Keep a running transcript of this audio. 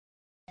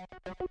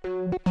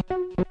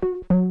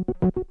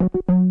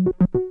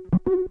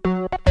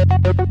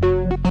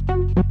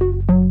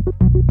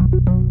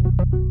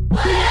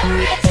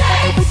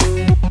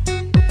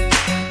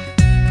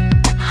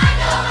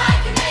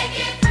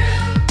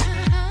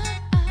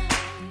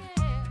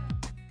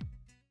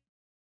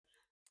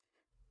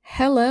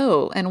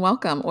Hello and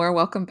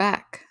welcome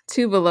back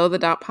to Below the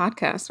Dot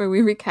podcast, where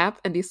we recap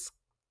and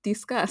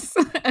discuss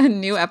a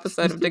new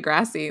episode of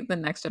Degrassi, The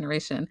Next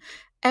Generation,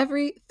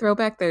 every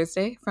Throwback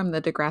Thursday from the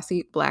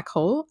Degrassi Black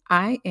Hole.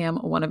 I am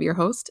one of your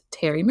hosts,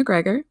 Terri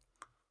McGregor.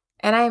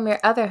 And I am your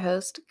other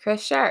host,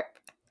 Chris Sharp.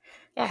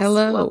 Yes,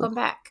 hello. Welcome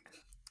back.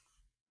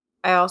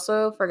 I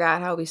also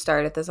forgot how we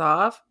started this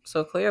off,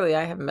 so clearly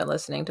I haven't been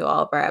listening to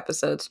all of our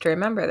episodes to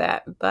remember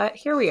that, but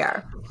here we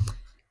are.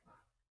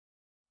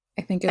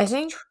 I think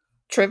it's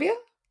trivia?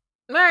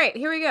 All right,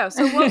 here we go.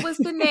 So what was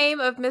the name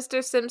of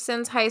Mr.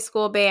 Simpson's high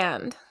school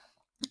band?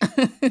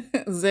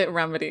 Zit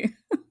Remedy.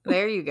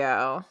 There you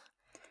go.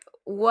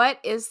 What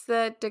is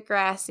the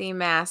Degrassi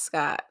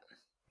mascot?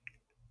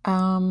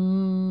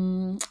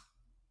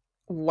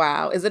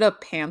 Wow. Is it a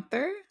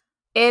panther?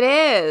 It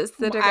is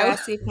the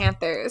Degrassi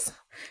Panthers.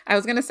 I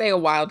was going to say a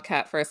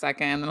wildcat for a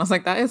second, and I was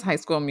like, that is High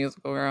School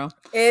Musical, girl.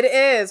 It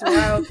is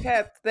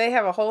Wildcat. They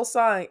have a whole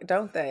song,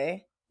 don't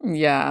they?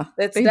 Yeah,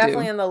 it's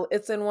definitely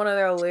it's in one of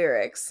their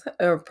lyrics,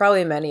 or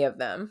probably many of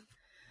them.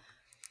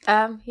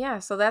 Yeah,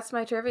 so that's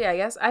my trivia. I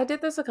guess I did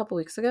this a couple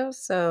weeks ago,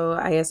 so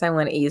I guess I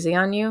went easy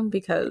on you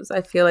because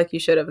I feel like you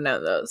should have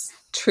known those.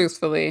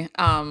 Truthfully,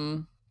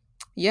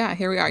 yeah,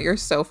 here we are. You're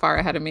so far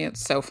ahead of me.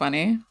 It's so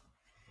funny.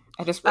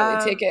 I just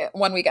really take it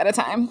 1 week at a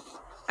time.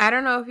 I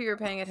don't know if you were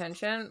paying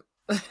attention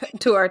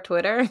to our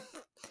Twitter,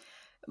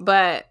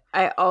 but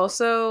I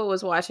also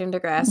was watching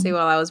Degrassi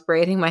while I was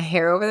braiding my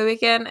hair over the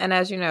weekend. And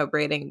as you know,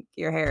 braiding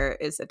your hair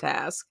is a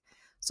task.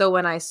 So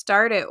when I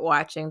started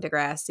watching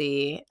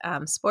Degrassi,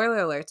 spoiler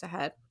alerts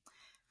ahead,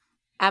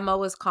 Emma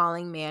was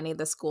calling Manny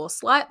the school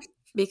slut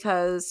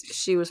because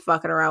she was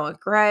fucking around with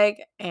Greg.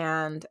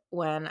 And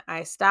when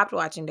I stopped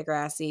watching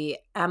Degrassi,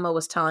 Emma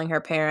was telling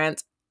her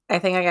parents, I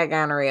think I got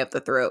gonorrhea up the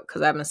throat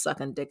because I've been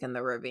sucking dick in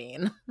the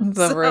ravine.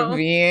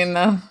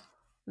 Ravine.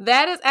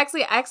 That is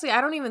actually, I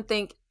don't even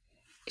think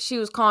she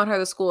was calling her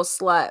the school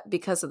slut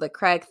because of the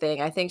Craig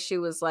thing. I think she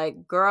was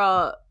like,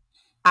 girl,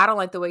 I don't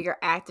like the way you're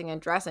acting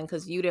and dressing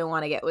because you didn't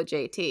want to get with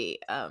JT.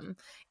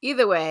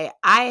 Either way,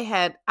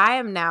 I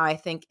am now, I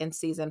think, in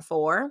season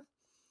 4.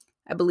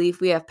 I believe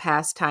we have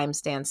passed Time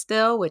Stand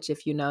Still, which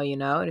if you know, you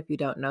know. And if you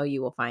don't know,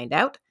 you will find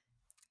out.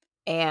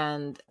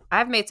 And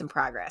I've made some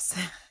progress.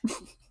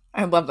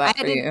 I love that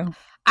for you.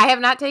 I have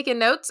not taken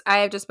notes. I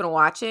have just been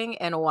watching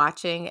and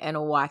watching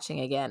and watching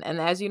again. And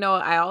as you know,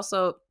 I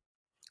also...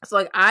 So,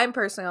 like, I'm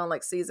personally on,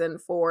 like, season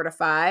 4 to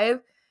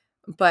 5,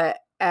 but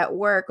at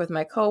work with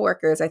my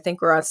coworkers, I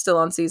think we're still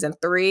on season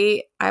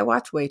 3. I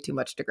watch way too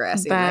much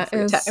Degrassi in my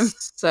free time.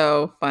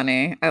 So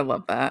funny. I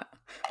love that.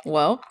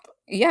 Well,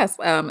 yes,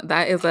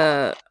 that is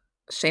a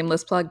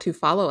shameless plug to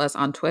follow us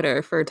on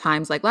Twitter for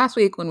times like last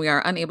week when we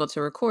are unable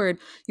to record.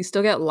 You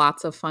still get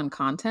lots of fun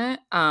content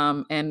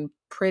and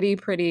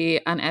pretty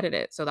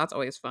unedited. So that's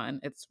always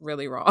fun. It's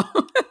really raw.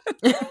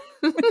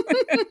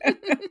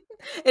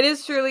 It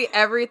is truly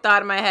every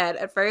thought in my head.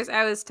 At first,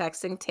 I was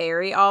texting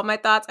Terri all my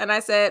thoughts, and I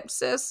said,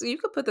 sis, you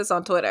could put this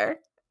on Twitter.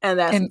 And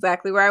that's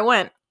exactly where I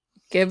went.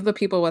 Give the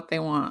people what they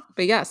want.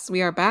 But yes,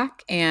 we are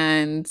back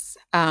and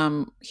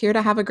here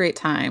to have a great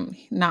time.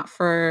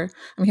 I'm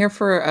here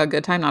for a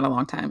good time, not a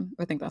long time.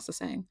 I think that's the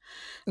saying.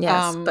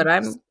 Yes, but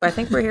I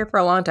think we're here for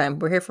a long time.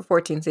 We're here for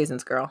 14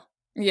 seasons, girl.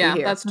 Yeah,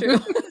 that's true.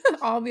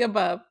 All the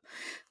above.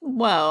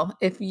 Well,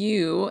 if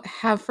you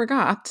have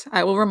forgot,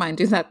 I will remind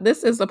you that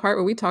this is the part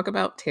where we talk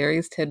about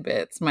Terri's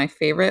Tidbits, my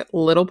favorite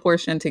little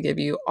portion to give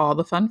you all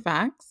the fun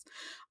facts.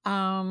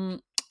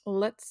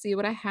 Let's see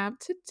what I have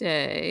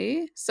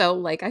today. So,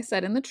 like I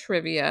said in the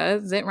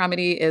trivia, Zit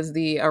Remedy is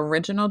the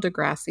original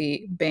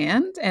Degrassi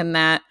band, and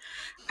that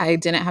I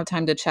didn't have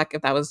time to check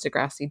if that was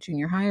Degrassi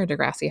Junior High or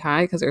Degrassi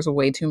High because there's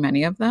way too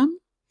many of them.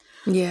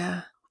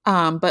 Yeah.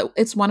 But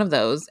it's one of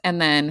those. And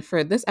then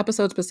for this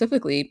episode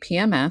specifically,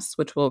 PMS,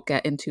 which we'll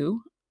get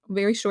into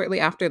very shortly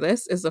after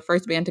this, is the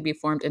first band to be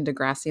formed in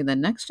Degrassi The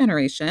Next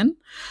Generation,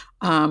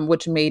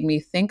 which made me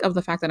think of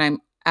the fact that I'm,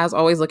 as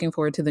always, looking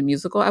forward to the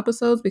musical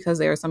episodes because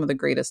they are some of the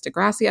greatest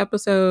Degrassi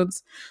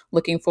episodes.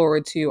 Looking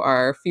forward to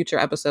our future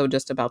episode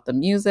just about the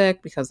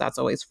music because that's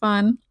always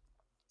fun.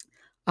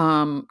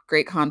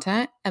 Great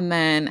content. And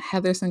then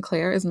Heather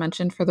Sinclair is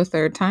mentioned for the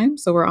 3rd time.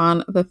 So we're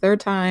on the 3rd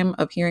time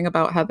of hearing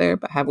about Heather,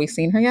 but have we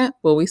seen her yet?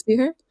 Will we see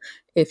her?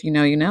 If you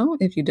know, you know.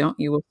 If you don't,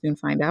 you will soon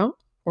find out.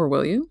 Or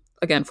will you?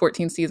 Again,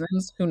 14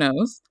 seasons. Who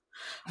knows?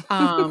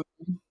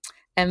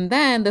 And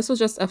then this was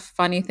just a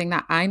funny thing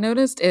that I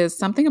noticed is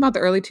something about the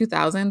early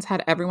 2000s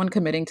had everyone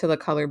committing to the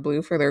color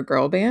blue for their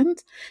girl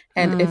band.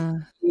 And if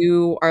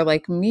you are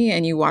like me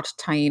and you watched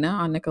Taina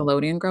on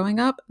Nickelodeon growing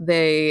up,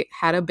 they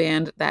had a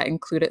band that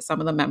included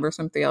some of the members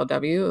from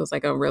 3LW. It was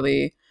like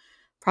probably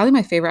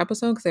my favorite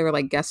episode because they were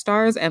like guest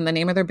stars. And the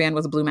name of their band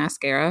was Blue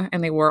Mascara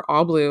and they wore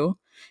all blue.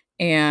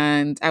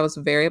 and I was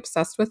very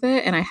obsessed with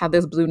it. And I had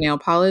this blue nail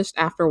polish.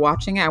 After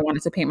watching it, I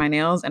wanted to paint my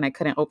nails and I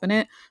couldn't open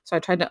it. So I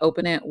tried to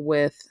open it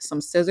with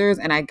some scissors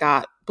and I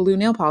got blue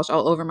nail polish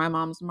all over my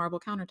mom's marble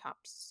countertops.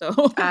 So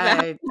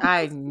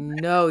I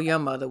know your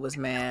mother was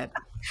mad.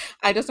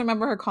 I just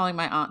remember her calling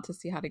my aunt to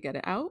see how to get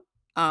it out.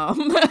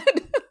 Um,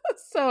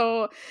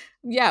 so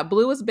yeah,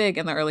 blue was big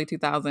in the early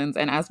 2000s.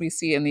 And as we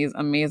see in these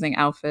amazing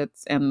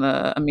outfits and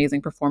the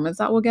amazing performance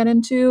that we'll get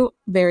into,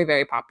 very,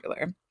 very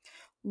popular.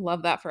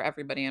 Love that for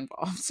everybody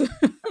involved.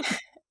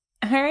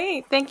 All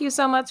right. Thank you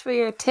so much for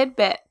your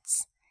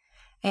tidbits.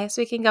 I guess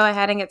we can go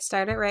ahead and get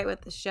started right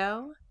with the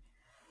show.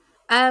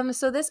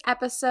 So this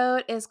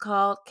episode is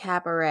called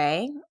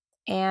Cabaret,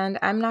 and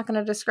I'm not going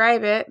to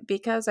describe it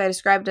because I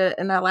described it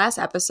in our last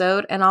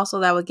episode, and also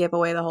that would give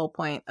away the whole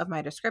point of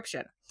my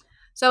description.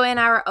 So in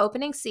our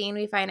opening scene,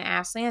 we find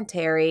Ashley and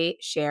Terri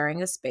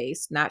sharing a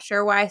space. Not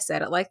sure why I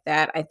said it like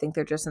that. I think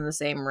they're just in the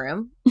same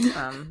room.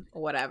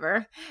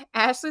 Whatever.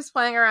 Ashley's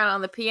playing around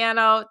on the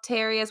piano.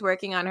 Terri is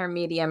working on her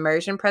media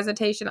immersion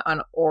presentation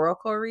on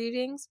oracle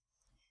readings.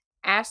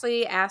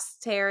 Ashley asks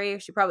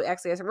Terri, she probably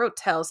actually wrote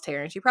tells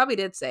Terri, and she probably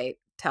did say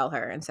tell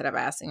her instead of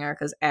asking her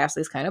because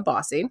Ashley's kind of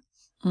bossy.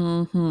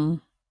 Mm-hmm.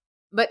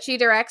 But she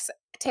directs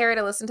Terri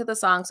to listen to the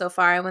song so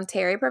far, and when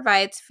Terri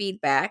provides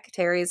feedback,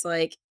 Terry's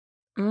like,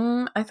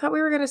 I thought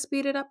we were going to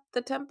speed it up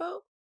the tempo.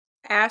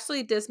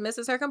 Ashley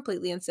dismisses her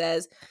completely and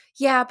says,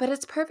 yeah, but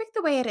it's perfect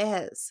the way it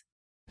is.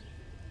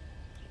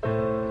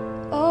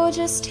 Oh,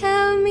 just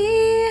tell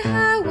me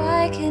how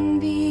I can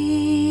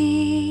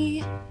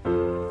be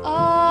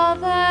all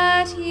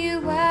that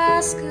you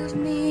ask of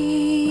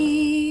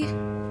me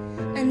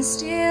and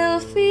still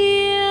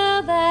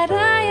feel that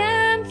I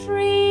am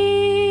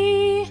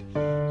free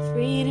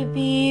to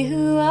be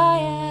who I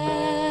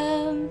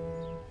am.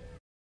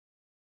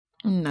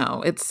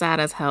 No, it's sad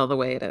as hell the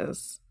way it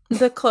is.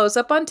 The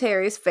close-up on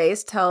Terry's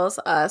face tells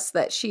us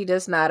that she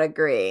does not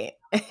agree.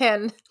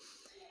 And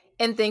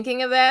in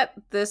thinking of that,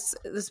 this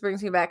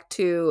brings me back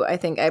to, I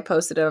think I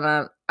posted it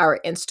on our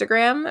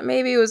Instagram.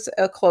 Maybe it was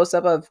a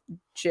close-up of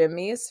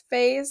Jimmy's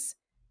face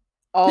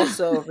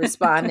also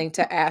responding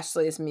to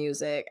Ashley's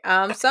music.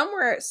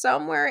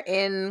 Somewhere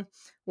in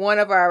one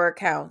of our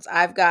accounts,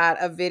 I've got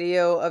a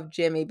video of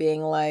Jimmy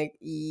being like,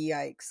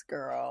 yikes,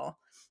 girl.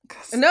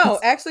 No,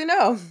 actually,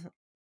 no.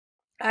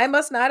 I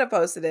must not have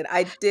posted it.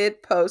 I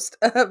did post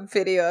a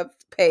video of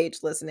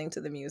Paige listening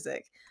to the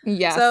music.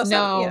 Yes.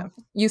 So,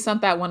 you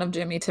sent that one of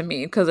Jimmy to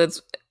me because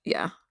it's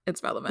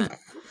relevant.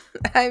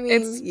 I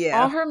mean,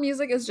 all her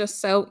music is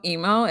just so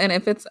emo. And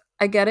if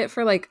I get it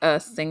for like a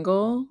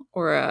single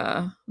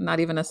or not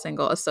even a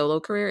single, a solo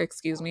career,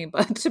 excuse me,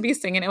 but to be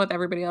singing it with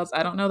everybody else,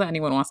 I don't know that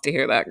anyone wants to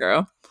hear that,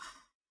 girl.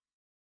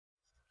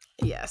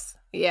 Yes.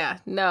 Yeah.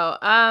 No.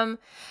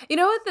 You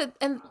know what?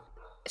 And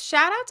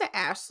shout out to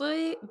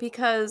Ashley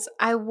because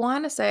I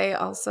want to say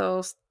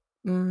also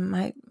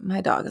my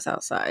dog is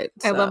outside.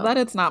 So. I love that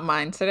it's not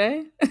mine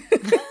today.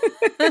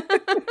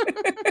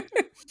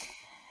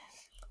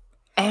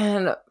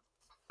 And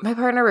my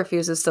partner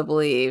refuses to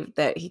believe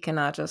that he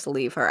cannot just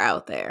leave her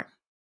out there.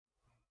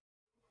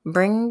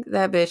 Bring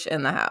that bitch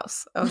in the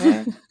house,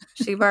 okay?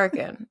 She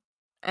barking.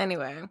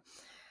 Anyway,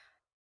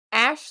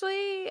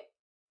 Ashley,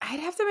 I'd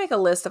have to make a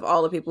list of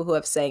all the people who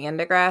have sang in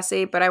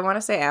Degrassi, but I want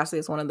to say Ashley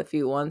is one of the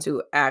few ones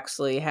who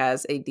actually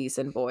has a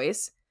decent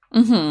voice.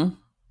 Mm-hmm.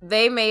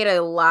 They made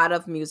a lot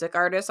of music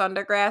artists on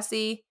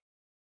Degrassi.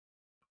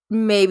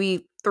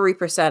 Maybe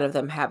 3% of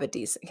them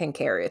can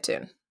carry a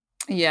tune.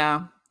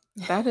 Yeah.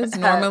 That is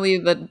normally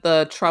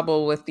the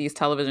trouble with these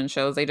television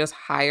shows. They just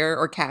hire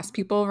or cast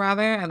people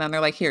rather, and then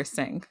they're like, here,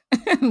 sing.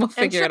 And we'll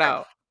figure it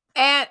out.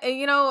 And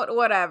you know,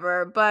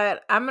 whatever.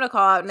 But I'm gonna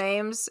call out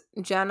names.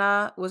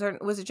 Jenna was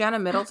it Jenna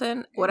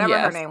Middleton? Whatever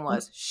her name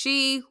was.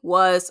 She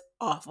was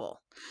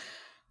awful.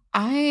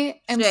 I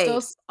am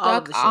still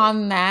stuck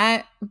on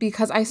that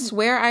because I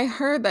swear I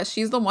heard that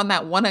she's the one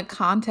that won a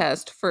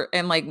contest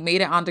and like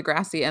made it on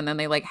Degrassi, and then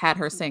they like had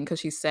her sing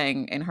because she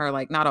sang in her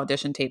like not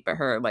audition tape but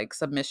her like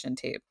submission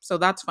tape. So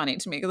that's funny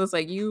to me because it's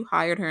like you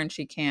hired her and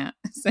she can't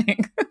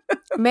sing.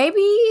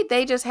 Maybe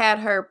they just had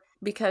her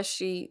because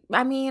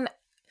I mean,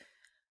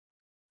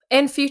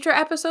 in future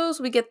episodes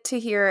we get to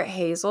hear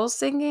Hazel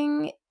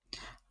singing.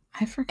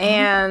 I forgot.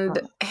 And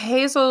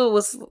Hazel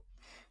was.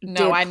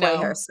 No, I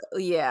know.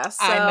 Yeah,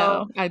 so I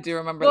know. I do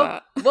remember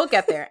that. We'll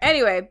get there.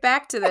 Anyway,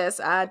 back to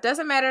this.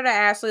 Doesn't matter to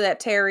Ashley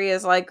that Terri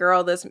is like,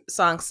 girl, this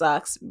song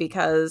sucks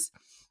because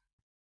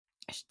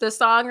the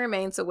song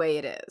remains the way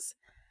it is.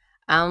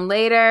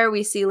 Later,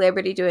 we see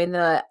Liberty doing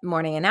the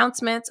morning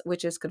announcements,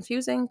 which is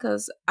confusing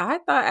because I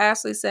thought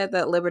Ashley said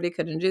that Liberty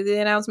couldn't do the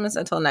announcements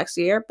until next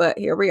year, but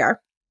here we are.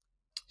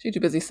 She's too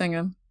busy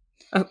singing.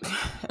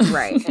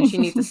 Right, and she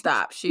needs to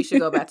stop. She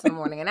should go back to the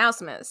morning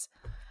announcements.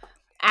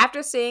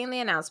 After seeing the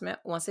announcement,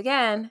 once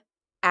again,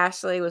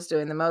 Ashley was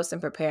doing the most in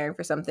preparing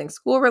for something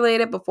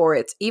school-related before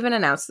it's even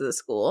announced to the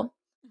school.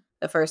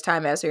 The first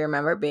time, as we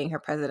remember, being her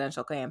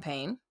presidential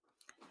campaign.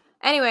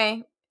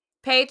 Anyway,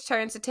 Paige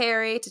turns to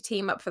Terri to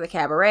team up for the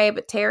cabaret,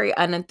 but Terri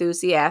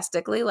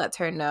unenthusiastically lets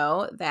her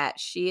know that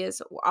she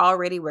is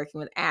already working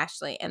with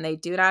Ashley and they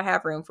do not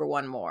have room for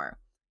one more.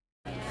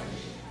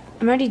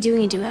 I'm already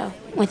doing a duo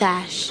with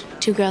Ash,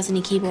 2 girls and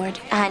a keyboard.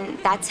 And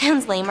that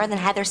sounds lamer than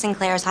Heather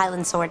Sinclair's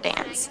Highland Sword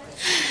Dance.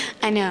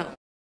 I know.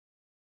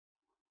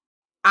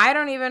 I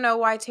don't even know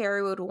why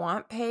Terri would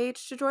want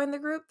Paige to join the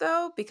group,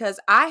 though, because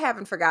I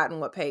haven't forgotten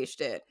what Paige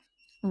did.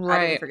 Right.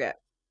 I didn't forget.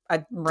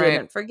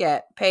 Didn't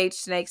forget. Paige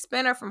snake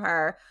spinner from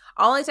her,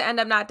 only to end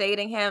up not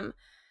dating him.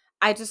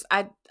 I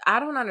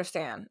don't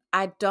understand.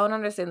 I don't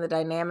understand the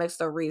dynamics,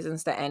 the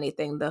reasons to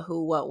anything, the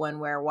who, what, when,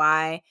 where,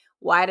 why.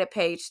 Why did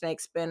Paige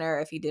snake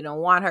spinner? If he didn't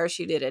want her,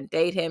 she didn't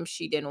date him.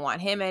 She didn't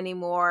want him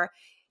anymore.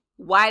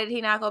 Why did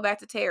he not go back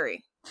to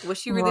Terri? Was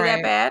she really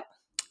that bad?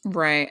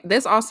 Right.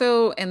 This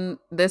also, in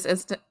this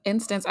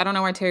instance, I don't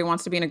know why Terri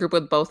wants to be in a group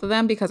with both of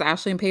them, because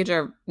Ashley and Paige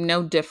are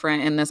no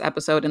different in this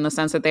episode in the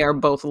sense that they are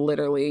both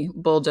literally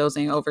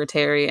bulldozing over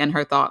Terri and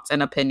her thoughts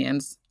and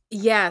opinions.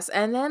 Yes.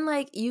 And then,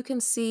 like, you can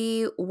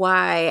see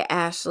why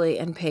Ashley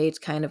and Paige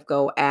kind of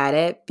go at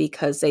it,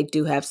 because they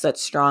do have such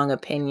strong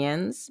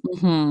opinions.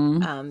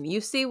 Mm-hmm.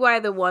 You see why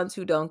the ones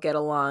who don't get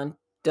along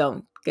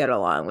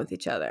with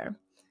each other.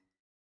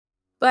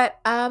 But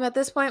at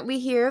this point, we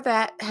hear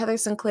that Heather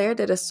Sinclair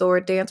did a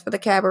sword dance for the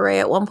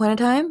cabaret at one point in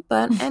time.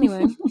 But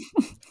anyway,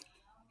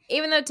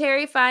 even though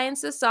Terri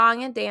finds the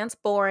song and dance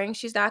boring,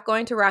 she's not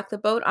going to rock the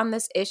boat on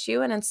this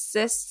issue and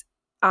insists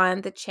on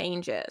the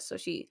changes. So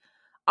she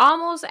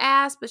almost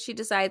asks, but she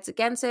decides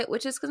against it,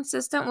 which is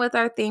consistent with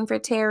our theme for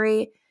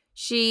Terri.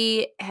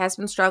 She has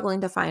been struggling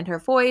to find her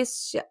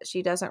voice.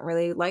 She doesn't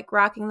really like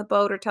rocking the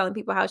boat or telling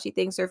people how she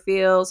thinks or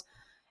feels.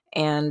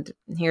 And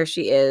here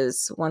she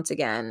is, once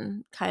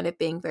again, kind of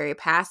being very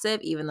passive,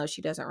 even though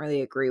she doesn't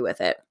really agree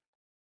with it.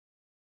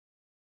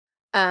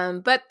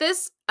 But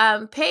this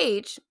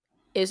Paige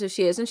is who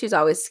she is, and she's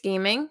always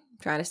scheming,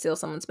 trying to steal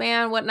someone's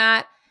man,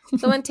 whatnot.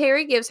 So when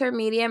Terri gives her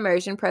media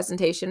immersion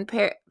presentation,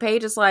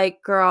 Paige is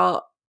like,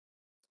 girl,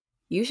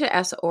 you should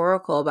ask the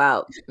Oracle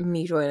about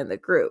me joining the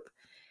group.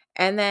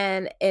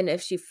 And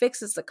if she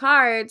fixes the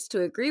cards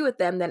to agree with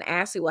them, then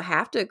Ashley will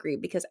have to agree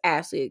because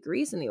Ashley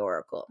agrees in the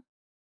Oracle.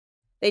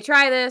 They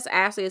try this.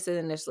 Ashley is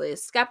initially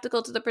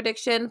skeptical to the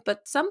prediction,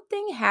 but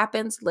something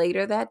happens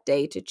later that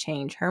day to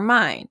change her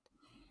mind.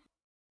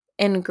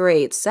 In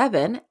grade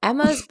 7,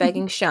 Emma is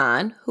begging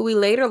Sean, who we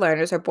later learn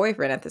is her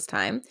boyfriend at this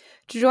time,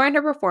 to join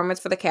her performance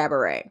for the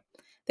cabaret.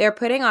 They are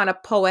putting on a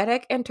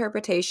poetic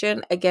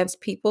interpretation against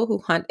people who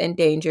hunt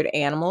endangered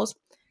animals,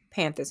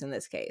 panthers in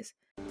this case.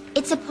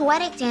 It's a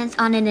poetic dance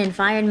on an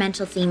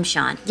environmental theme,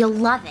 Sean. You'll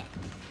love it.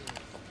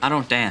 I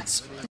don't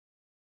dance.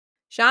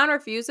 Sean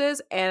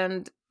refuses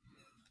and...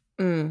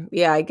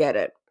 yeah, I get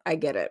it.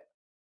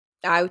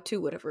 I,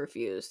 too, would have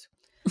refused.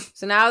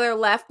 So now they're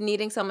left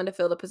needing someone to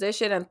fill the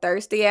position, and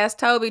thirsty-ass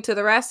Toby to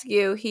the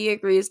rescue. He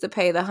agrees to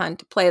play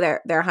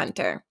their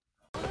hunter.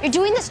 You're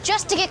doing this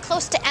just to get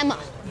close to Emma.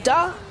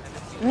 Duh.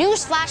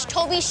 Newsflash,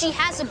 Toby, she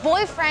has a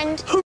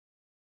boyfriend.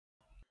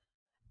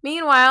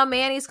 Meanwhile,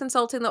 Manny's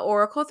consulting the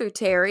Oracle through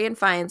Terri and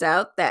finds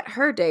out that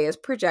her day is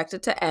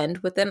projected to end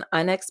with an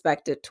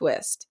unexpected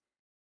twist.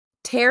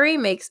 Terri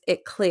makes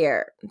it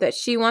clear that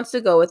she wants to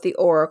go with the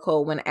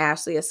Oracle when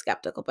Ashley is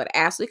skeptical, but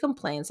Ashley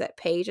complains that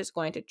Paige is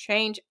going to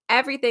change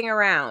everything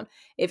around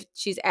if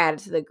she's added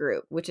to the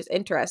group, which is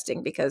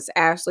interesting because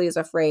Ashley is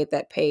afraid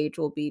that Paige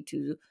will be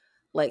too,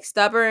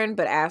 stubborn,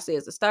 but Ashley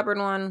is the stubborn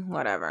one,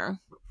 whatever.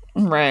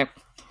 Right.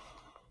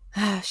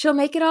 She'll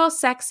make it all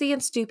sexy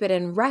and stupid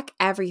and wreck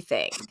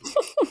everything.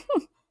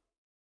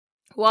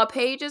 While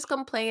Paige is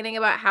complaining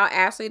about how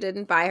Ashley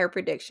didn't buy her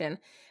prediction,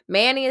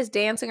 Manny is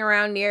dancing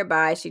around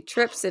nearby. She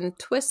trips and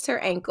twists her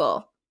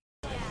ankle.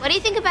 What do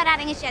you think about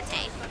adding a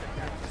jeté?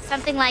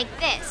 Something like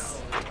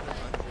this.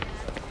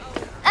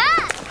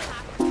 Ah!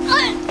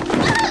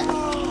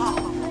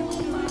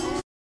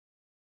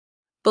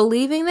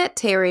 Believing that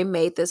Terri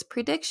made this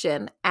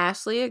prediction,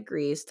 Ashley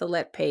agrees to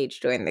let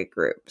Paige join the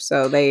group.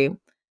 So they...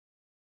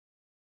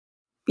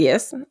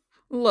 Yes?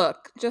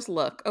 Just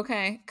look,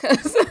 okay?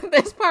 Because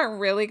this part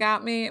really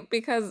got me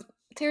because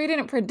Terri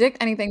didn't predict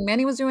anything.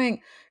 Manny was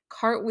doing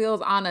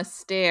cartwheels on a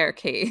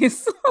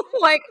staircase.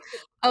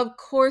 Of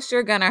course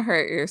you're gonna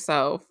hurt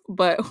yourself,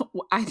 but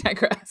I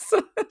digress.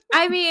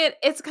 I mean,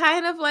 it's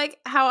kind of like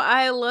how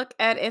I look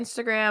at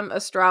Instagram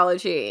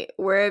astrology,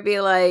 where it'd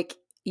be like,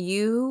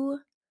 you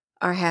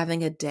are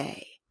having a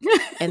day,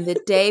 and the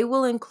day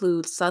will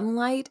include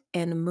sunlight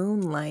and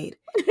moonlight,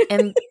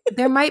 and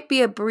there might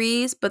be a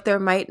breeze, but there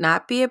might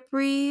not be a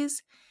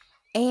breeze,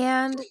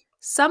 and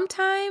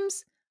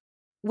sometimes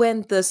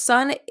when the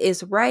sun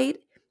is right,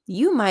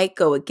 you might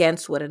go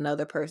against what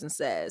another person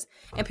says.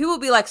 And people will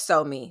be like,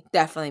 so me,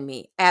 definitely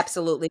me,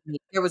 absolutely me.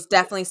 There was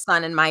definitely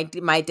sun in my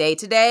day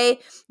today.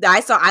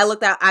 I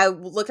looked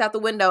out the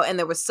window and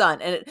there was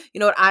sun. And you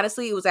know what,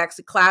 honestly, it was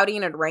actually cloudy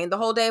and it rained the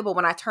whole day. But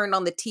when I turned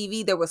on the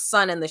TV, there was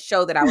sun in the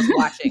show that I was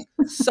watching.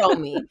 So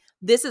me.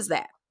 This is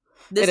that.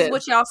 This is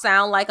what y'all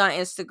sound like on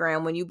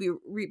Instagram when you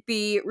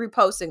be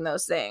reposting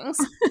those things.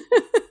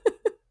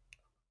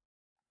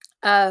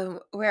 Where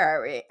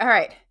are we? All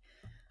right.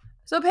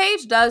 So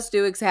Paige does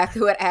do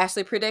exactly what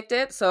Ashley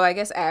predicted. So I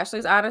guess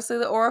Ashley's honestly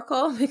the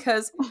oracle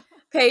because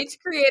Paige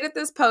created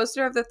this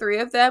poster of the three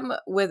of them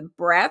with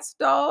Bratz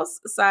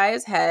dolls,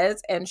 size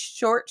heads, and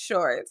short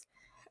shorts.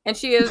 And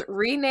she has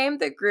renamed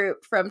the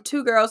group from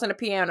Two Girls and a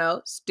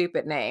Piano,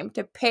 stupid name,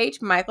 to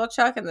Paige, Michael,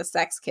 Chuck, and the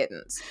Sex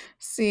Kittens.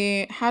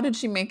 See, how did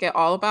she make it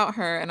all about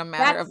her in a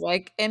matter of That's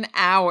like an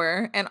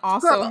hour? And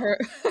also girl.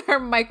 her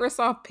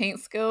Microsoft Paint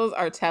skills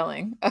are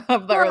telling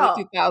of the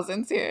early Girl.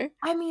 2000s here.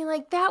 I mean,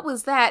 like, that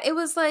was that. It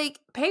was like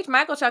Paige,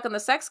 Michael, Chuck, and the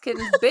Sex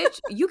Kittens, bitch,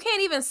 you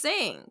can't even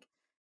sing.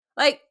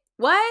 Like,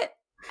 what?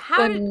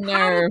 How The did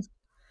nerve.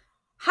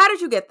 how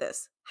did you get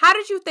this? How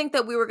did you think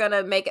that we were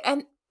gonna make it?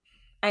 And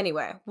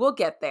anyway, we'll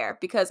get there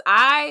because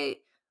I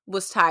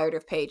was tired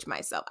of Paige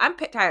myself. I'm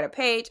tired of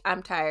Paige.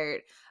 I'm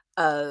tired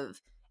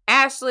of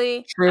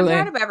Ashley. Truly.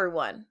 I'm tired of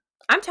everyone.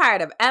 I'm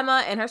tired of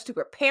Emma and her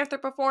stupid Panther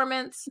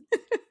performance.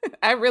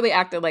 I really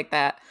acted like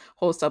that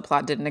whole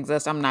subplot didn't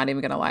exist. I'm not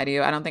even gonna lie to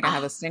you. I don't think I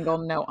have a single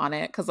note on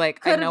it because,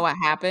 like, I know what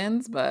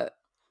happens, but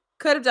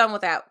could have done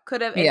without.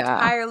 Could have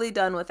entirely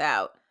done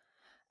without.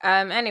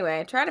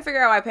 Anyway, trying to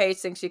figure out why Paige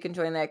thinks she can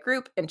join that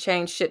group and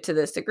change shit to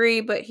this degree,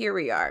 but here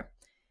we are.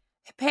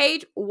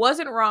 Paige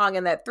wasn't wrong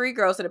in that three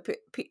girls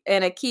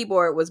and a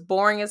keyboard was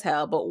boring as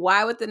hell, but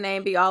why would the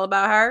name be all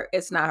about her?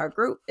 It's not her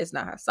group. It's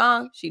not her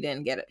song. She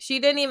didn't get it. She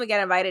didn't even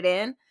get invited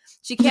in.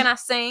 She cannot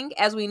sing,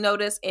 as we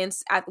noticed in,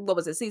 what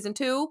was it, season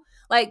 2?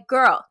 Like,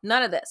 girl,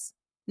 none of this.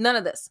 None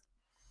of this.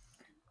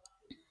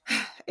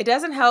 It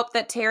doesn't help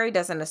that Terri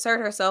doesn't assert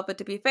herself, but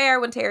to be fair,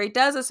 when Terri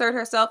does assert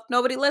herself,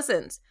 nobody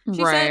listens.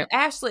 She said,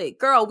 Ashley,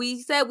 girl,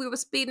 we said we were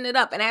speeding it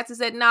up. And Ashley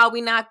said, no,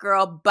 we not,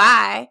 girl.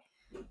 Bye.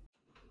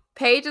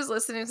 Paige is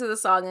listening to the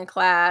song in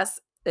class.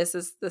 This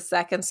is the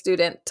second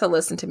student to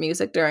listen to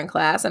music during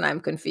class, and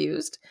I'm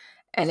confused.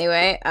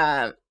 Anyway,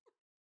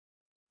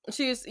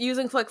 she's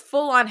using like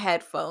full-on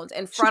headphones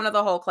in front of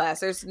the whole class.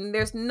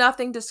 There's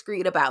nothing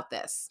discreet about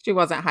this. She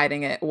wasn't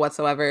hiding it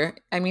whatsoever.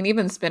 I mean,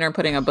 even Spinner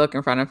putting a book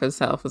in front of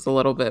himself is a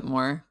little bit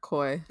more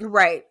coy.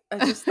 Right.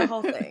 Just the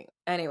whole thing.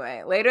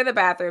 Anyway, later in the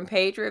bathroom,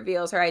 Paige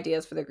reveals her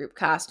ideas for the group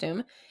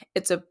costume.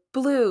 It's a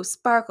blue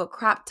sparkle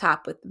crop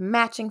top with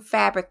matching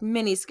fabric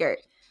miniskirt.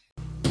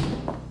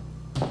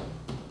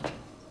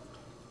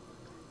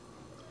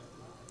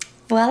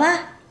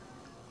 Voila.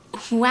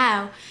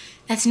 Wow,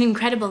 that's an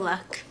incredible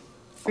look.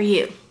 For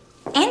you.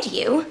 And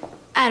you.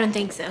 I don't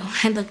think so.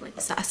 I look like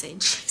a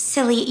sausage.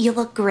 Silly, you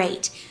look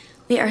great.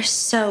 We are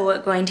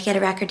so going to get a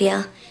record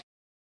deal.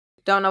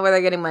 Don't know where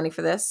they're getting money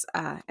for this.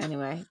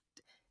 Anyway,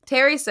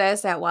 Terri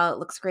says that while it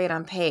looks great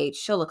on Paige,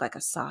 she'll look like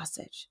a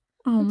sausage.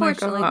 Oh my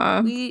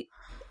God. We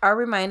are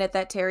reminded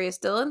that Terri is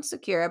still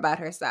insecure about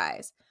her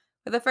size.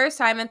 For the first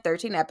time in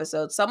 13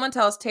 episodes, someone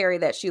tells Terri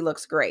that she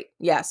looks great.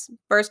 Yes,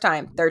 first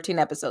time, 13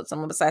 episodes.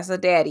 Someone besides her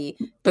daddy.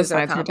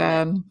 Besides her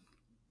dad.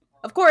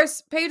 Of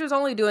course, Paige was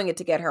only doing it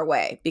to get her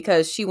way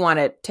because she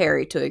wanted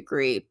Terri to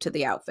agree to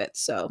the outfit.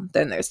 So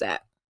then there's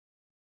that.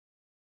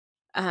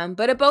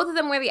 But if both of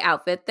them wear the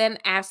outfit, then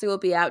Ashley will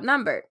be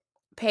outnumbered.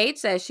 Paige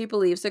says she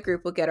believes the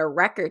group will get a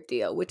record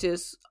deal, which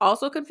is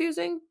also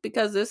confusing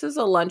because this is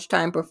a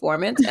lunchtime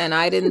performance and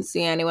I didn't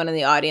see anyone in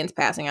the audience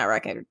passing out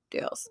record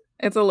deals.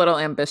 It's a little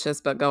ambitious,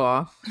 but go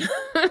off.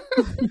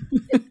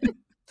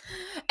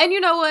 And you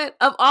know what?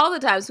 Of all the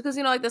times, because,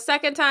 you know, like the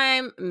second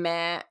time,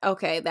 meh,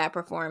 okay, that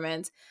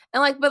performance.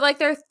 And like, but like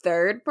their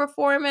third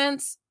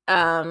performance,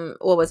 what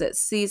was it?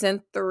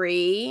 Season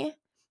 3,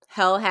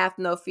 Hell Hath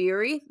No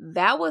Fury.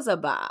 That was a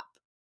bop.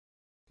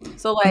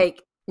 So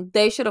like,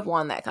 they should have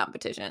won that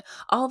competition.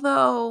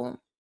 Although,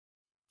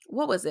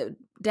 what was it?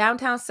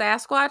 Downtown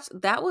Sasquatch?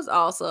 That was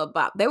also a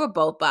bop. They were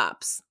both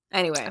bops.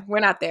 Anyway, we're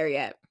not there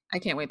yet. I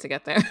can't wait to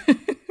get there.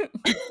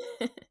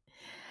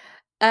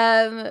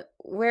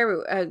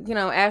 You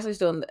know, Ashley's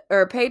doing,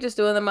 or Paige is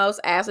doing the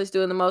most, Ashley's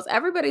doing the most.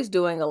 Everybody's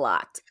doing a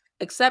lot.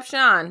 Except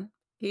Sean.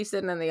 He's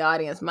sitting in the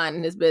audience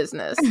minding his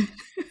business.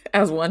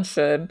 As one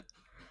should.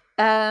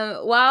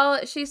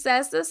 While she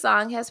says the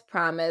song has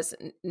promise,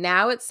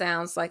 now it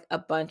sounds like a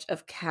bunch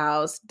of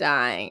cows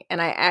dying.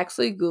 And I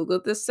actually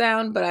Googled this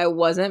sound, but I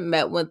wasn't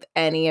met with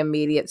any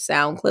immediate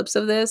sound clips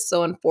of this.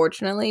 So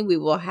unfortunately, we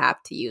will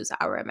have to use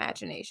our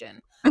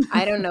imagination.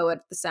 I don't know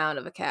what the sound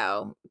of a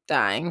cow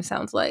dying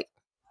sounds like.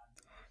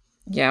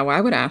 Yeah,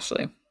 why would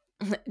Ashley?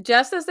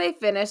 Just as they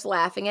finish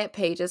laughing at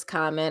Paige's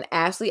comment,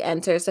 Ashley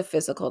enters a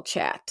physical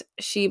chat.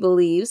 She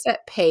believes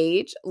that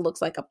Paige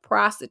looks like a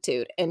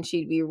prostitute and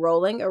she'd be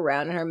rolling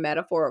around in her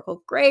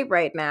metaphorical grave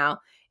right now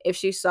if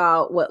she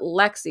saw what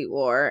Lexi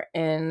wore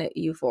in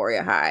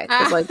Euphoria High.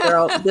 Because, like,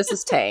 girl, this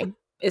is tame.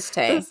 It's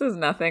tame. This is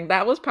nothing.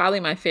 That was probably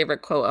my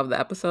favorite quote of the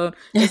episode.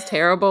 It's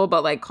terrible,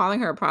 but like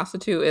calling her a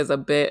prostitute is a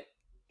bit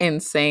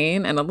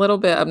insane and a little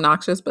bit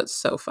obnoxious, but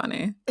so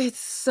funny. It's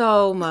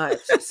so much.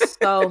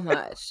 So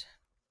much.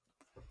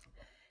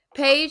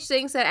 Paige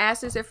thinks that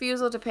Ashley's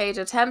refusal to Paige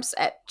attempts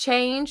at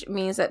change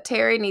means that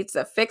Terri needs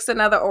to fix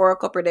another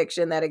Oracle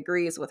prediction that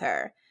agrees with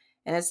her.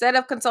 And instead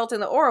of consulting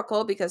the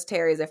oracle, because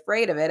Terry's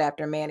afraid of it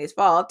after Manny's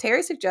fall,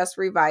 Terry suggests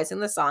revising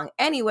the song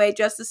anyway,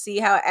 just to see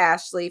how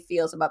Ashley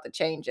feels about the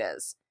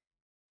changes.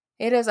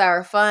 It is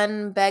our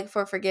fun beg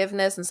for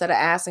forgiveness instead of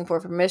asking for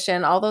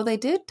permission, although they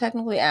did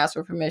technically ask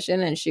for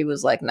permission, and she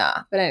was like,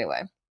 nah. But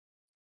anyway.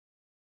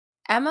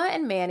 Emma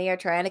and Manny are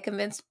trying to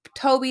convince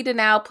Toby to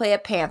now play a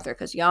panther,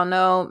 because y'all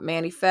know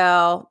Manny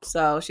fell,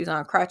 so she's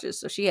on crutches,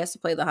 so she has to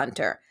play the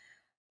hunter.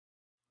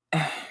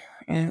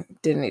 It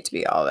didn't need to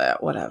be all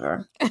that,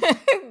 whatever.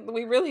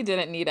 We really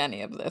didn't need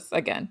any of this.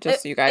 Again,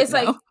 just so you guys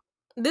know. Like,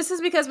 this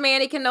is because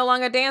Manny can no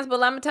longer dance, but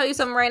let me tell you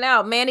something right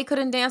now. Manny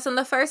couldn't dance in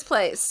the first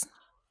place.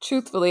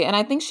 Truthfully. And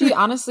I think she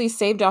honestly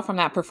saved off from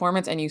that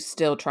performance, and you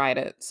still tried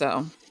it,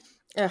 so.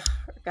 Ugh,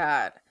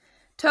 God.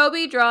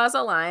 Toby draws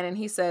a line, and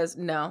he says,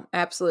 no,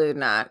 absolutely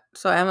not.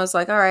 So Emma's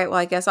like, all right, well,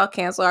 I guess I'll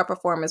cancel our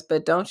performance,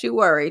 but don't you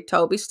worry.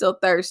 Toby's still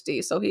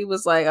thirsty. So he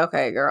was like,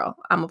 okay, girl,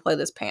 I'm going to play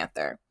this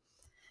panther.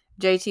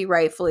 JT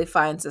rightfully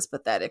finds this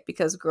pathetic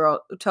because,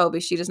 girl,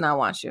 Toby, she does not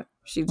want you.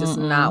 She does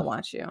not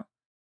want you.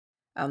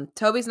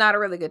 Toby's not a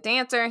really good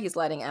dancer. He's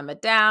letting Emma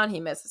down. He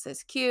misses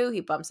his cue. He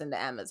bumps into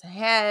Emma's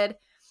head.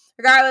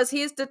 Regardless,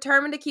 he's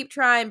determined to keep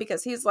trying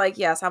because he's like,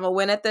 yes, I'm going to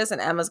win at this,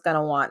 and Emma's going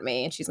to want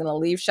me, and she's going to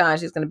leave Sean.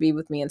 She's going to be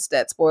with me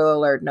instead. Spoiler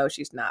alert, no,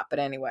 she's not. But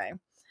anyway,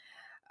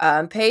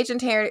 Paige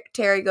and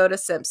Terri go to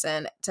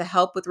Simpson to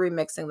help with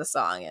remixing the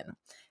song, and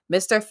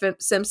Mr.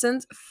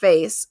 Simpson's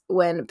face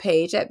when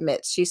Paige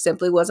admits she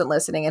simply wasn't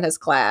listening in his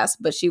class,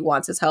 but she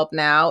wants his help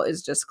now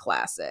is just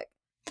classic.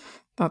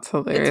 That's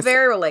hilarious. It's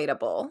very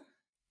relatable.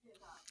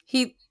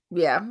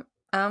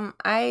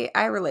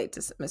 I relate to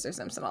Mr.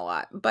 Simpson a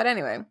lot. But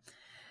anyway,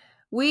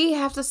 we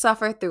have to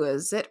suffer through a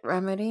zit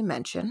remedy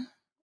mention.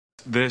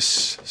 This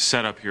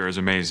setup here is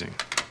amazing.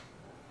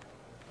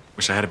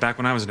 Wish I had it back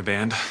when I was in a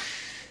band.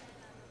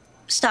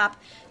 Stop.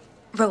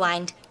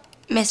 Rewind.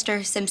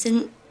 Mr.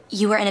 Simpson,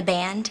 you were in a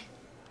band?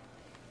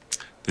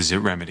 The zit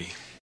remedy.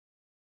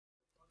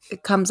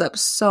 It comes up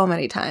so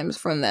many times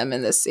from them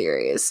in this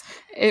series.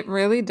 It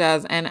really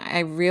does. And I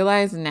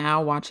realize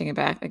now, watching it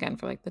back again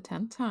for like the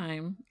 10th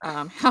time,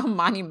 how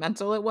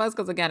monumental it was.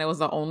 Because again, it was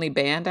the only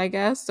band, I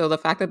guess. So the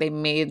fact that they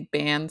made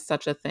bands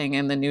such a thing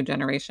in the new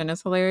generation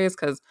is hilarious.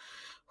 Because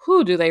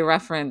who do they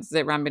reference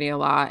Zit Remedy a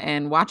lot?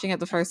 And watching it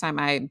the first time,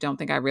 I don't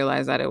think I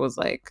realized that it was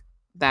like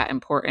that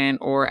important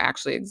or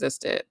actually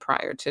existed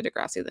prior to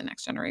Degrassi: The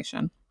Next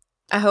Generation.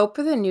 I hope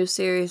for the new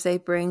series they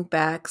bring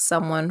back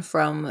someone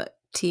from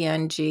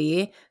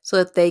TNG so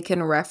that they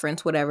can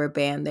reference whatever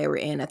band they were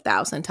in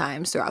 1,000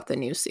 times throughout the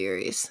new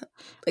series.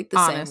 Like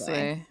the same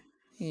way.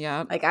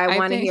 Yeah. Like I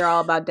want to hear all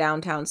about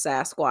Downtown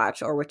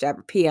Sasquatch or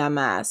whichever,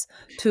 PMS,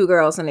 Two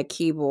Girls and a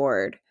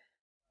Keyboard.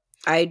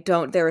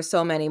 There were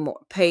so many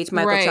more. Paige,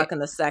 Michael, Chuck,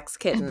 and the Sex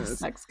Kittens.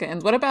 Sex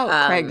Kittens. What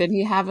about Craig? Did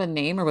he have a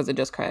name or was it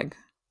just Craig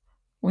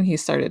when he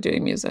started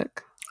doing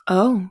music?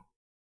 Oh.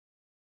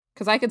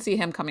 Because I could see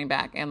him coming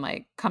back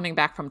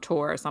from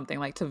tour or something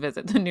like to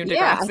visit the new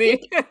Degrassi.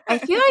 Yeah, I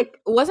feel like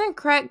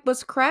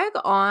was Craig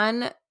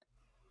on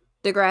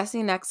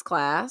Degrassi Next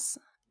Class?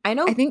 I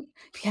think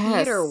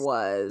Peter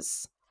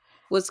was.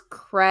 Was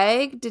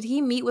Craig, did he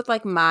meet with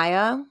like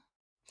Maya?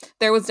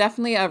 There was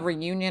definitely a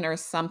reunion or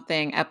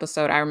something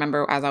episode. I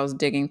remember as I was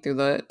digging through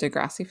the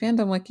Degrassi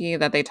fandom wiki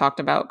that they talked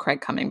about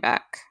Craig coming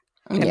back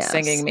and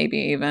singing maybe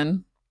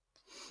even.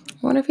 I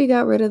wonder if he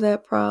got rid of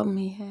that problem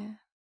he had.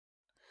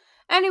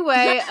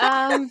 Anyway,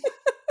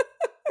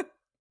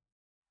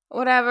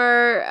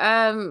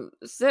 whatever.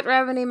 Zit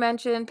Remedy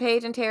mentioned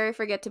Paige and Terri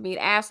forget to meet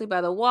Ashley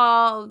by the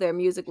wall. Their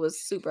music was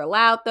super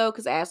loud, though,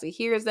 because Ashley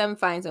hears them,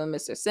 finds them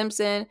with Mr.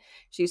 Simpson.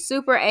 She's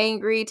super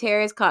angry.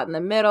 Terry's caught in the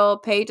middle.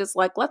 Paige is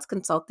like, let's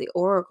consult the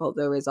Oracle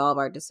to resolve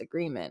our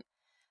disagreement.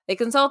 They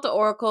consult the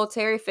Oracle.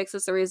 Terri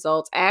fixes the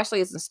results.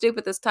 Ashley isn't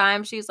stupid this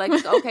time. She's like,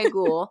 okay,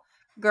 cool.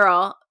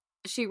 Girl.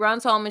 She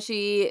runs home and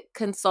she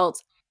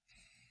consults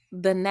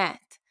the net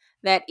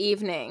that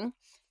evening.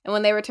 And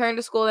when they return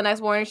to school the next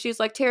morning, she's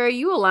like, Terri,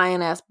 you a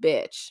lying ass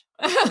bitch.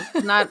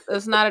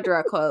 It's not a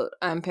direct quote.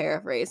 I'm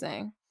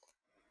paraphrasing.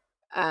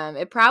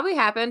 It probably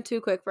happened too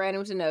quick for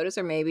anyone to notice,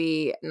 or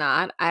maybe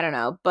not. I don't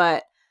know.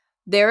 But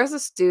there was a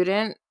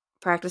student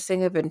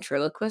practicing a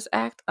ventriloquist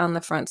act on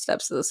the front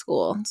steps of the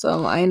school.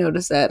 So I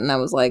noticed that and I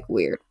was like,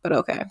 weird, but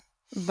okay.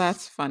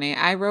 That's funny.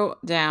 I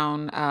wrote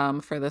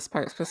down for this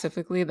part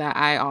specifically that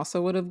I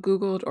also would have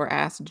Googled or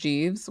asked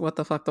Jeeves what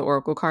the fuck the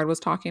Oracle card was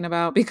talking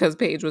about because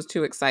Paige was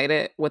too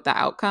excited with the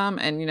outcome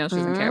and, she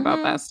doesn't care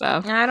about that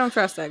stuff. I don't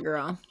trust that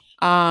girl.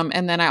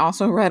 And then I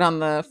also read on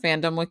the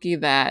fandom wiki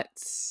that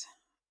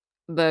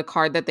the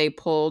card that they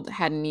pulled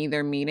had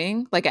neither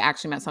meaning. Like it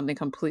actually meant something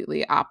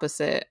completely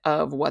opposite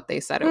of what they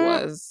said it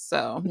was.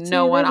 So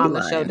no one on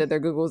the show did their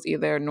Googles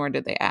either, nor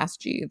did they ask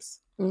Jeeves.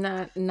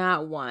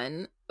 Not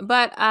one.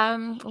 But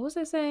what was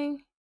I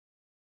saying?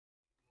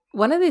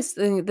 One of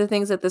the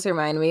things that this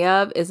reminded me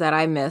of is that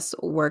I miss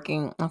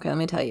working. Okay, let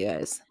me tell you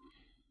guys.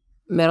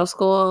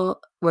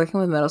 Working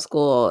with middle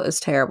school is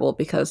terrible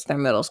because they're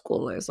middle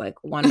schoolers. Like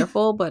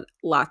wonderful, but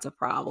lots of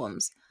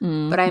problems.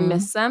 Mm-hmm. But I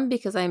miss them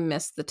because I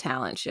miss the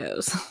talent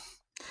shows.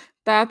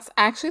 That's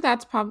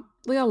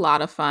probably a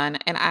lot of fun.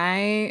 And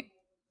I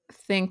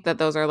think that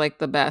those are like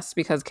the best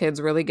because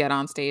kids really get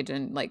on stage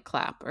and like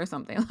clap or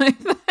something like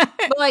that.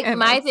 But like And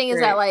my it's thing is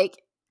that great.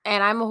 like,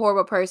 and I'm a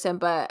horrible person,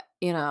 but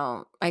you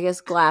know, I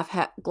guess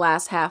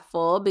glass half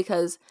full,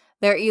 because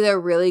they're either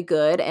really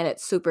good and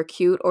it's super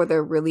cute, or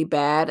they're really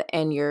bad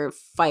and you're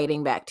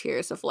fighting back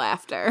tears of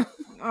laughter.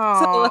 So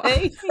Aw.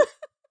 like,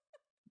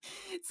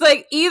 it's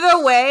like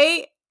either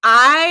way,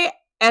 I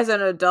as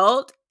an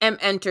adult am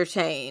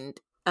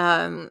entertained.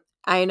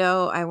 I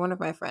know I wonder if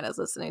my friend is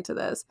listening to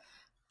this.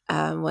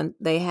 When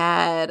they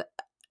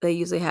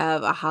usually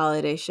have a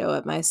holiday show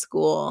at my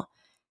school,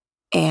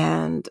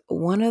 and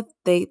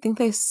they think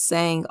they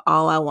sang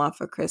 "All I Want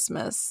for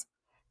Christmas,"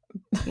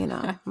 you know,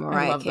 I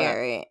Mariah love that.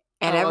 Carey,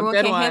 and Oh,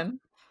 good one.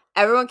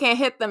 everyone can't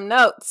hit them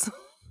notes.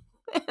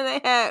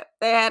 And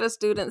they had a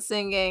student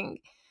singing.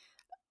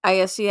 I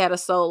guess she had a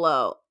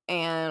solo,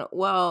 and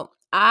well,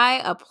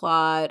 I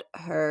applaud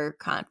her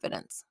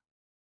confidence,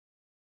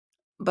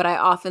 but I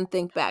often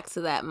think back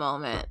to that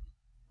moment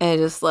and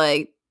just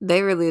like,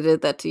 they really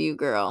did that to you,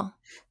 girl.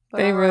 But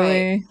They all right.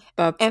 really,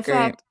 that's In great.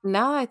 fact,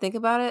 now that I think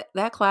about it,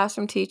 that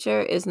classroom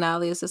teacher is now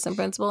the assistant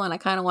principal, and I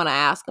kind of want to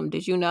ask him,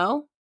 did you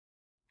know?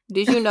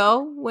 Did you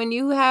know when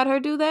you had her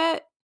do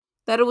that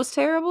it was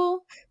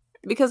terrible?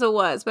 Because it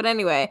was. But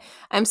anyway,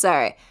 I'm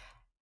sorry.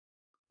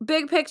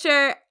 Big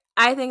picture,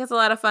 I think it's a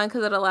lot of fun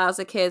because it allows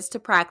the kids to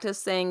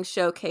practice things,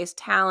 showcase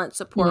talent,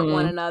 support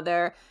one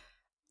another.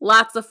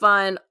 Lots of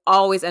fun,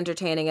 always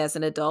entertaining as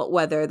an adult,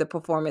 whether the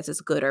performance is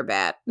good or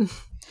bad.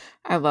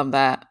 I love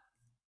that.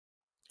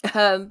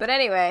 But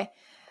anyway,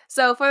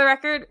 so for the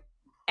record,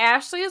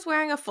 Ashley is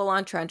wearing a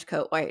full-on trench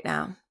coat right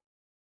now.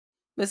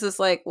 This is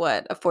like,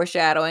 what, a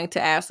foreshadowing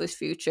to Ashley's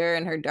future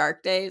and her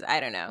dark days? I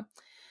don't know.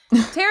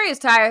 Terri is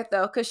tired,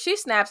 though, because she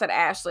snaps at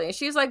Ashley. And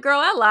she's like,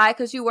 girl, I lied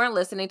because you weren't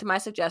listening to my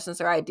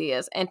suggestions or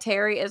ideas. And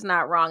Terri is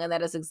not wrong, and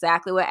that is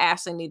exactly what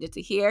Ashley needed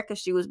to hear, because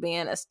she was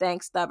being a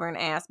stank,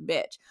 stubborn-ass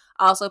bitch.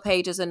 Also,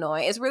 Paige is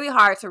annoying. It's really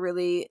hard to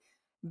really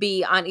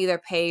be on either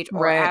Paige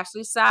or Right.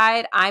 Ashley's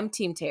side. I'm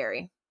Team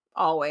Terri.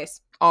 Always.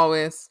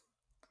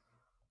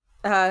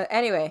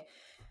 Anyway,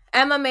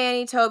 Emma,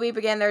 Manny, Toby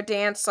began their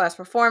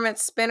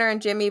dance/performance. Spinner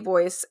and Jimmy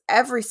voice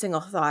every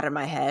single thought in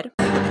my head.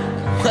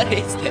 What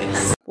is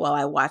this? While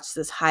I watched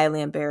this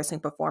highly embarrassing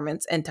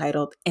performance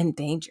entitled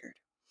Endangered.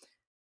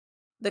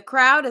 The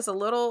crowd is a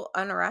little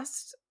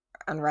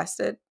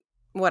unrested,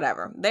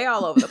 whatever. They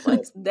all over the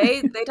place.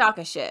 They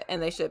talking shit,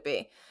 and they should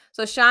be.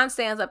 So Sean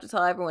stands up to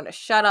tell everyone to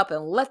shut up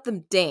and let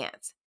them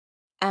dance.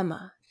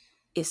 Emma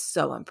is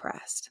so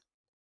impressed.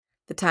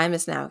 The time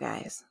is now,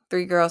 guys.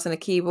 3 girls and a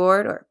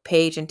keyboard, or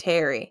Paige and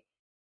Terri,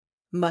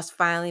 must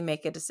finally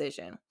make a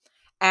decision.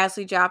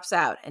 Ashley drops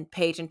out and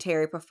Paige and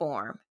Terri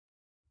perform.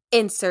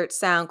 Insert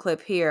sound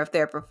clip here of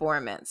their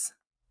performance.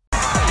 Oh,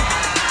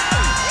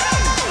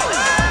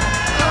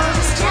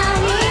 just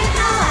tell me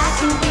how I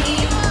can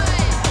be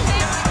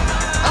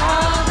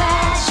all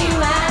that you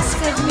ask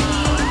of me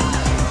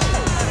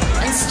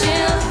and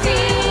still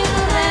feel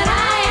that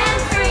I am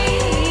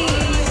free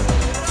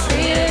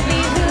to be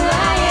who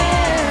I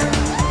am.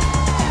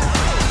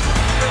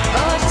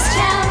 Oh, just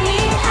tell me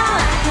how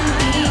I can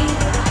be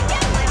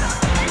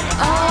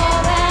all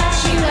that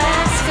you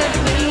ask of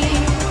me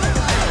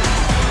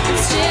and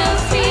still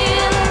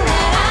feel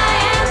that I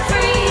am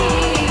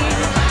free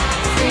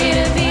to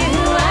be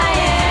who I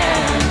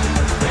am.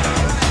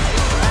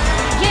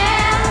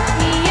 Yeah,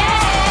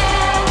 yeah.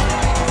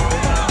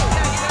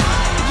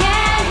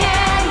 Yeah,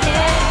 yeah,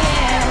 yeah,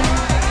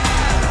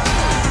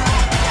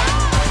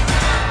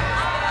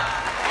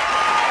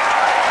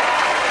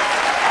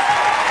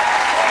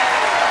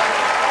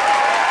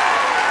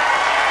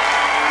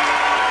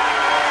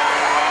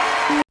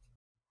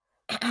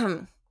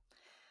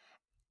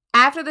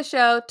 After the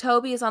show,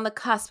 Toby is on the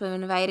cusp of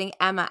inviting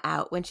Emma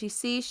out when she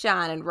sees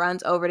Sean and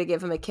runs over to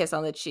give him a kiss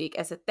on the cheek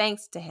as a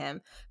thanks to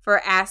him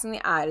for asking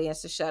the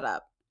audience to shut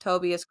up.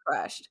 Toby is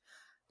crushed.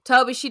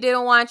 Toby, she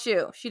didn't want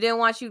you. She didn't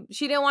want you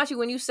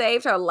when you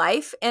saved her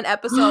life in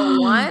episode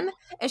 1,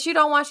 and she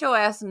don't want your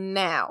ass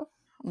now.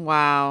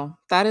 Wow,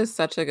 that is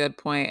such a good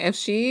point. If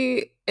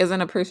she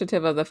isn't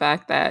appreciative of the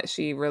fact that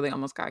she really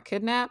almost got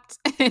kidnapped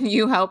and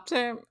you helped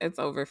her, it's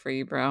over for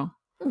you, bro.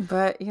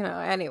 But,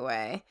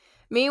 anyway.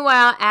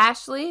 Meanwhile,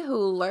 Ashley, who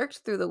lurked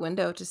through the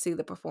window to see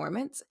the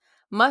performance,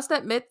 must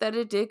admit that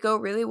it did go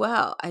really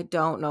well. I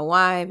don't know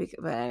why,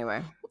 but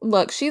anyway.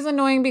 Look, she's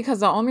annoying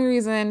because the only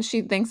reason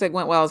she thinks it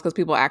went well is because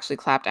people actually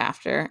clapped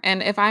after.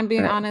 And if I'm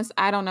being honest,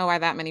 I don't know why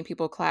that many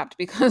people clapped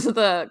because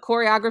the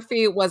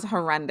choreography was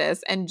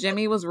horrendous. And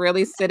Jimmy was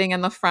really sitting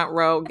in the front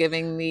row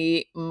giving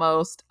the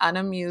most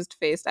unamused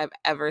face I've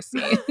ever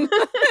seen.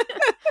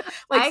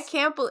 I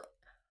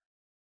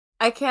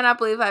cannot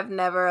believe I've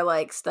never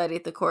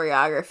studied the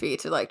choreography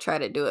to try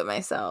to do it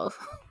myself.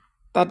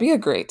 That'd be a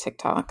great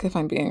TikTok if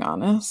I'm being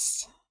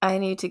honest. I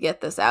need to get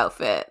this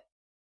outfit.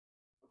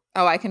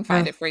 Oh, I can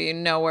find it for you.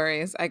 No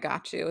worries. I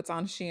got you. It's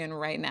on Shein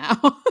right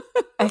now.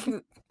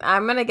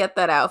 I'm going to get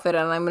that outfit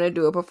and I'm going to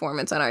do a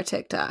performance on our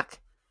TikTok.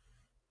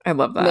 I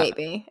love that.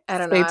 Maybe. I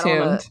don't Stay know.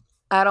 tuned.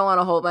 I don't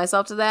want to hold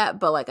myself to that,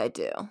 but like I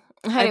do.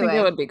 Anyway. I think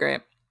it would be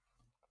great.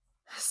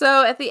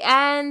 So at the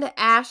end,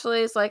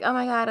 Ashley's like, oh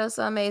my God, it was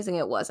so amazing.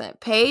 It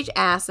wasn't. Paige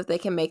asks if they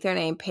can make their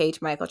name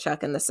Paige Michael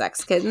Chuck and the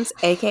Sex Kittens,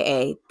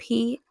 aka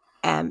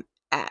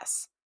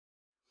PMS.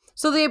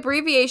 So the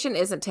abbreviation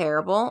isn't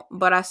terrible,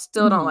 but I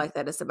still don't like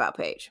that it's about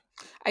Paige.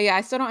 Yeah,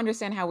 I still don't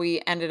understand how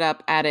we ended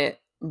up at it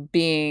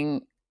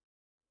being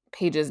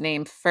Paige's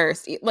name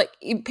first. Like,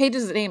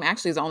 Paige's name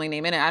actually is the only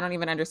name in it. I don't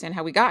even understand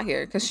how we got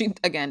here, because she,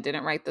 again,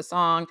 didn't write the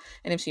song.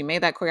 And if she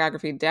made that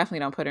choreography, definitely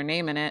don't put her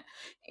name in it.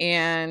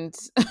 And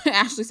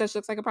Ashley says she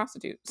looks like a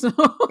prostitute. So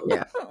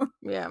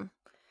Yeah.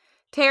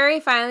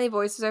 Terri finally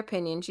voices her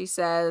opinion. She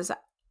says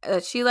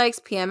that she likes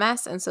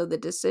PMS, and so the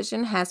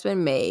decision has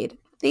been made.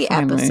 The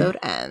episode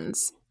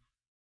ends.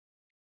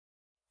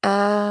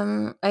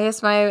 I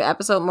guess my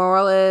episode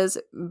moral is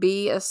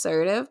be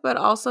assertive, but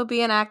also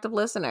be an active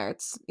listener.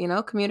 It's,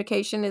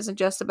 communication isn't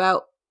just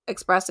about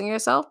expressing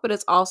yourself, but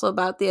it's also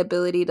about the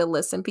ability to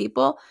listen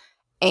people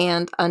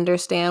and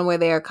understand where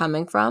they are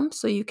coming from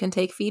so you can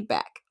take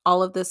feedback.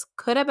 All of this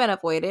could have been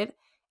avoided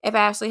if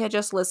Ashley had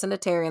just listened to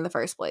Terri in the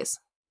first place.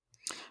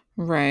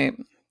 Right.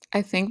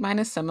 I think mine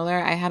is similar.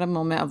 I had a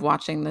moment of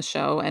watching the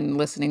show and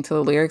listening to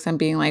the lyrics and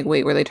being like,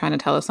 wait, were they trying to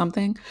tell us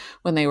something?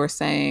 When they were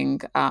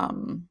saying,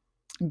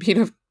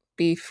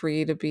 be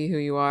free to be who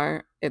you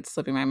are. It's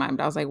slipping my mind,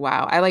 but I was like,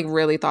 wow. I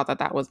really thought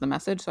that was the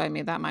message. So I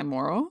made that my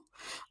moral.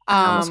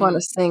 I almost want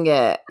to sing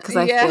it because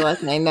I feel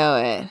like I know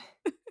it.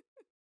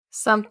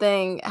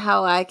 Something,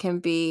 how I can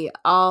be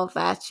all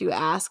that you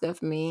ask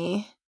of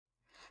me.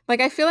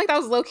 I feel like that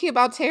was low-key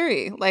about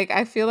Terri.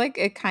 I feel like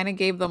it kind of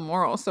gave the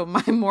moral. So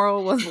my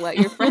moral was let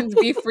your friends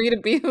be free to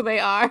be who they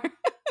are.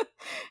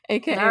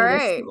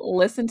 AKA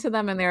listen to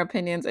them and their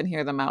opinions and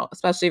hear them out,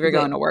 especially if you're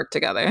going to work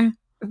together.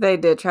 They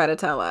did try to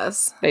tell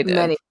us. They did.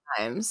 Many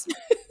times.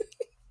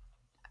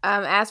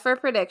 As for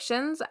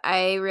predictions,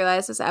 I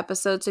realized this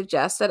episode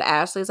suggests that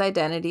Ashley's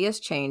identity is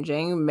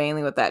changing,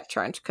 mainly with that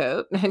trench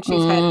coat, and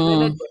she's headed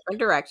in a different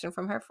direction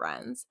from her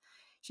friends.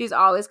 She's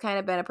always kind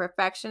of been a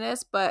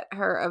perfectionist, but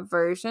her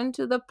aversion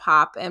to the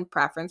pop and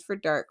preference for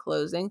dark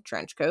clothing,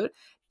 trench coat,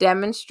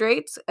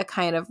 demonstrates a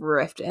kind of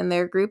rift in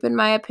their group, in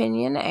my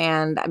opinion.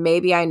 And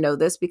maybe I know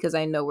this because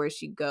I know where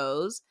she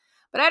goes.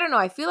 But I don't know.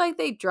 I feel like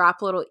they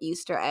drop little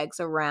Easter eggs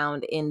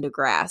around in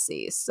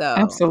Degrassi. So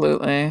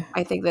absolutely.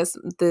 I think this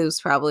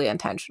is probably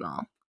intentional.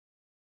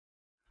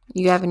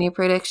 You have any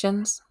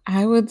predictions?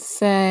 I would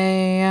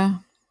say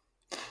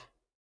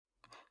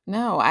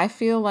no. I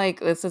feel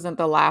like this isn't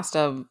the last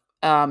of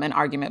an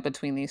argument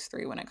between these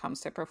three when it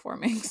comes to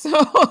performing. So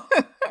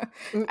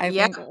I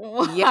think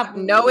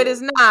no, it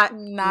is not.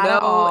 Not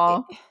at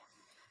all.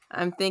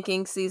 I'm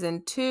thinking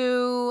season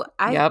 2.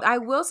 I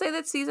will say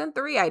that season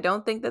 3, I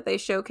don't think that they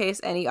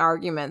showcase any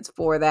arguments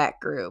for that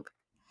group.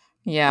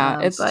 Yeah,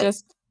 it's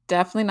just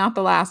definitely not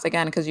the last,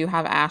 again, because you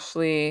have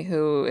Ashley,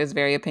 who is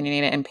very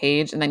opinionated, and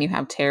Paige, and then you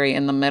have Terri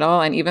in the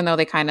middle. And even though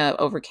they kind of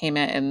overcame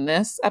it in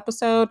this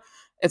episode,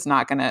 it's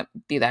not going to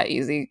be that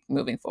easy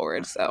moving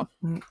forward. So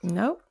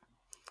nope.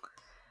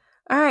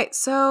 All right,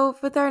 so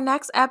with our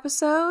next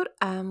episode,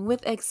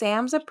 with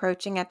exams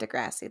approaching at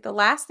Degrassi, the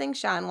last thing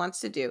Sean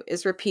wants to do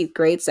is repeat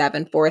grade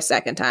 7 for a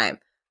second time,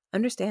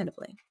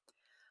 understandably.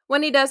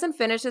 When he doesn't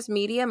finish his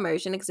media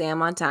immersion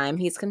exam on time,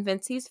 he's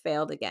convinced he's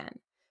failed again.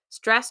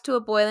 Stressed to a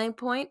boiling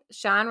point,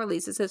 Sean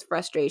releases his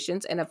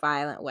frustrations in a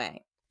violent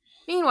way.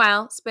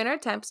 Meanwhile, Spinner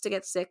attempts to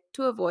get sick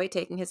to avoid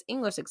taking his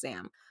English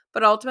exam,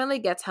 but ultimately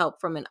gets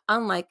help from an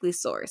unlikely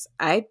source.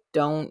 I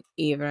don't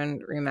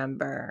even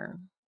remember.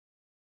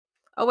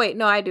 Oh, wait,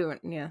 no, I do.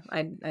 Yeah,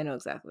 I know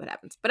exactly what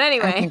happens. But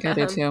anyway. I think I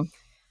do too.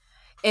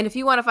 And if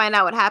you want to find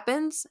out what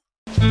happens.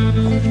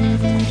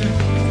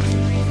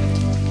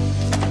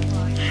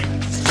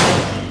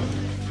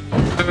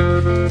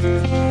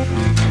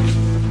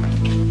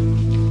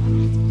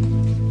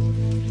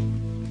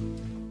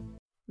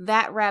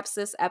 That wraps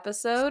this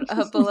episode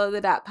of Below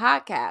the Dot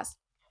podcast.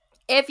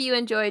 If you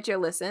enjoyed your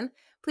listen,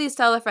 please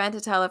tell a friend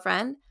to tell a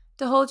friend.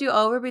 To hold you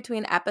over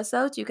between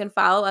episodes, you can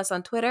follow us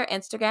on Twitter,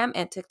 Instagram,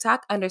 and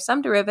TikTok under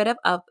some derivative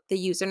of the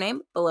username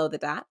Below the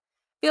Dot.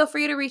 Feel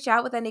free to reach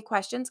out with any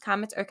questions,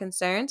 comments, or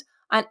concerns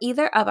on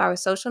either of our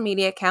social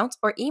media accounts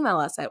or email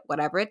us at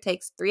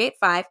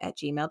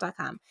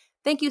whateverittakes385@gmail.com.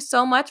 Thank you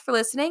so much for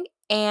listening,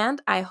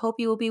 and I hope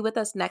you will be with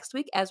us next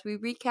week as we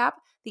recap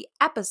the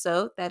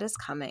episode that is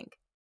coming.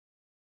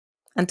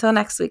 Until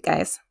next week,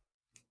 guys.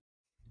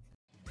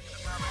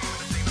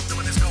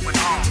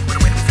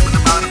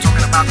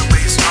 About the way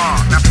it's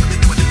on.